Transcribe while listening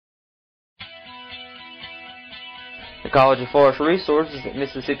College of Forest Resources at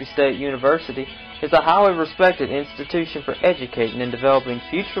Mississippi State University is a highly respected institution for educating and developing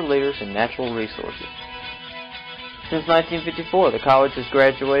future leaders in natural resources. Since 1954, the college has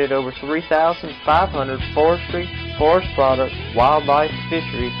graduated over 3,500 forestry, forest products, wildlife,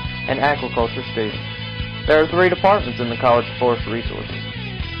 fisheries, and aquaculture students. There are 3 departments in the College of Forest Resources: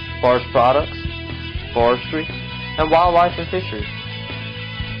 forest products, forestry, and wildlife and fisheries.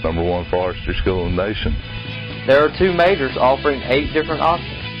 #1 forestry school in the nation. There are 2 majors offering 8 different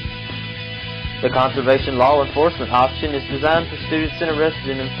options. The Conservation Law Enforcement option is designed for students interested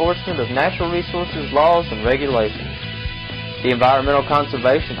in enforcement of natural resources laws and regulations. The Environmental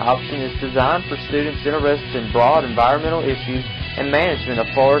Conservation option is designed for students interested in broad environmental issues and management of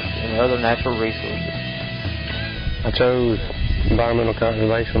forests and other natural resources. I chose Environmental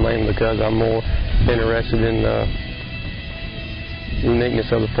Conservation mainly because I'm more interested in the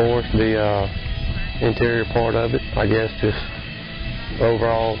uniqueness of the forest, the interior part of it, I guess, just the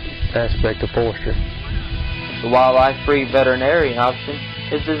overall aspect of forestry. The Wildlife-Free Veterinarian option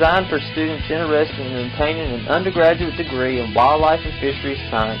is designed for students interested in obtaining an undergraduate degree in wildlife and fisheries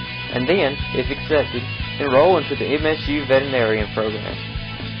science, and then, if accepted, enroll into the MSU veterinarian program.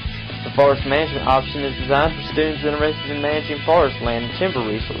 The Forest Management option is designed for students interested in managing forest land and timber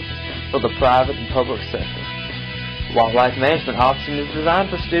resources for the private and public sector. The Wildlife Management option is designed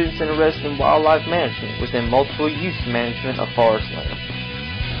for students interested in wildlife management within multiple use management of forest land.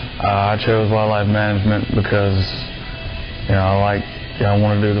 I chose wildlife management because, I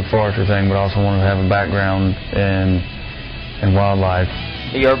want to do the forestry thing, but also want to have a background in wildlife.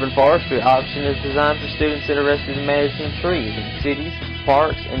 The Urban Forestry option is designed for students interested in managing trees in cities,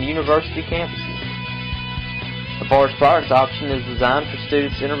 parks, and university campuses. The Forest Products option is designed for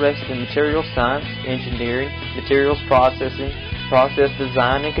students interested in materials science, engineering, materials processing, process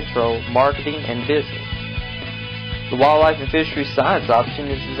design and control, marketing, and business. The Wildlife and Fisheries Science option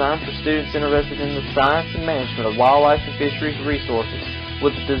is designed for students interested in the science and management of wildlife and fisheries resources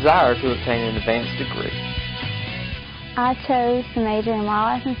with a desire to obtain an advanced degree. I chose to major in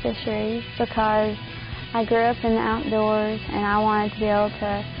wildlife and fisheries because I grew up in the outdoors and I wanted to be able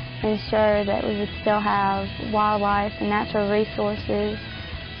to ensure that we would still have wildlife and natural resources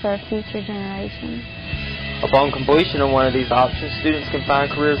for future generations. Upon completion of one of these options, students can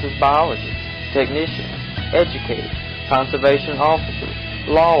find careers as biologists, technicians, educators, conservation officers,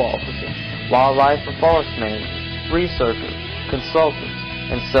 law officers, wildlife and forest managers, researchers, consultants,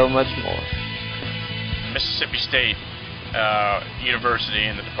 and so much more. Mississippi State University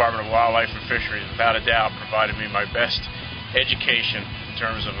and the Department of Wildlife and Fisheries, without a doubt, provided me my best education in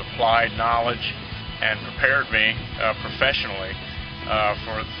terms of applied knowledge and prepared me professionally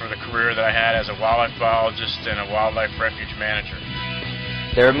for the career that I had as a wildlife biologist and a wildlife refuge manager.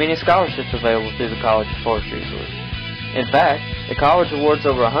 There are many scholarships available through the College of Forest Resources. In fact, the college awards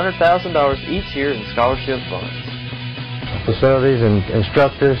over $100,000 each year in scholarship funds. Facilities and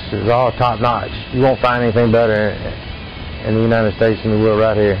instructors is all top-notch. You won't find anything better in the United States than you will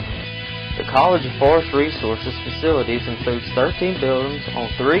right here. The College of Forest Resources facilities includes 13 buildings on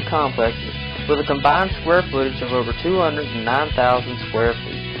 3 complexes with a combined square footage of over 209,000 square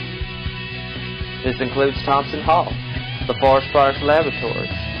feet. This includes Thompson Hall, the Forest Products Laboratory,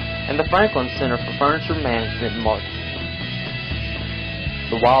 and the Franklin Center for Furniture Management and Marketing.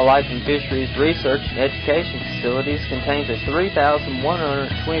 The Wildlife and Fisheries Research and Education Facilities contains a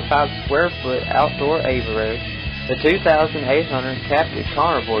 3,125 square foot outdoor aviary, the 2,800 captive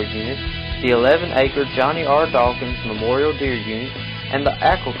carnivore unit, the 11-acre Johnny R. Dawkins Memorial Deer Unit, and the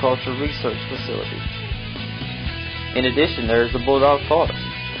Aquaculture Research Facility. In addition, there is the Bulldog Forest,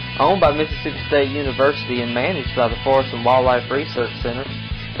 owned by Mississippi State University and managed by the Forest and Wildlife Research Center.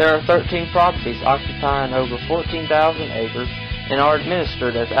 There are 13 properties occupying over 14,000 acres and are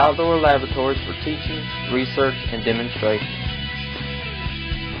administered as outdoor laboratories for teaching, research, and demonstration.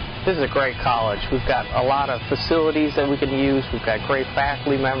 This is a great college. We've got a lot of facilities that we can use. We've got great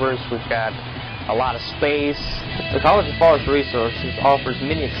faculty members. We've got a lot of space. The College of Forest Resources offers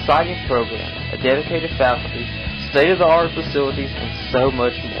many exciting programs, a dedicated faculty, state-of-the-art facilities, and so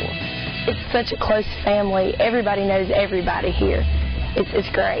much more. It's such a close family. Everybody knows everybody here. It's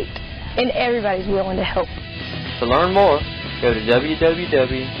great. And everybody's willing to help. To learn more, go to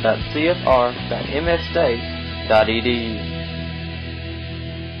www.cfr.msstate.edu.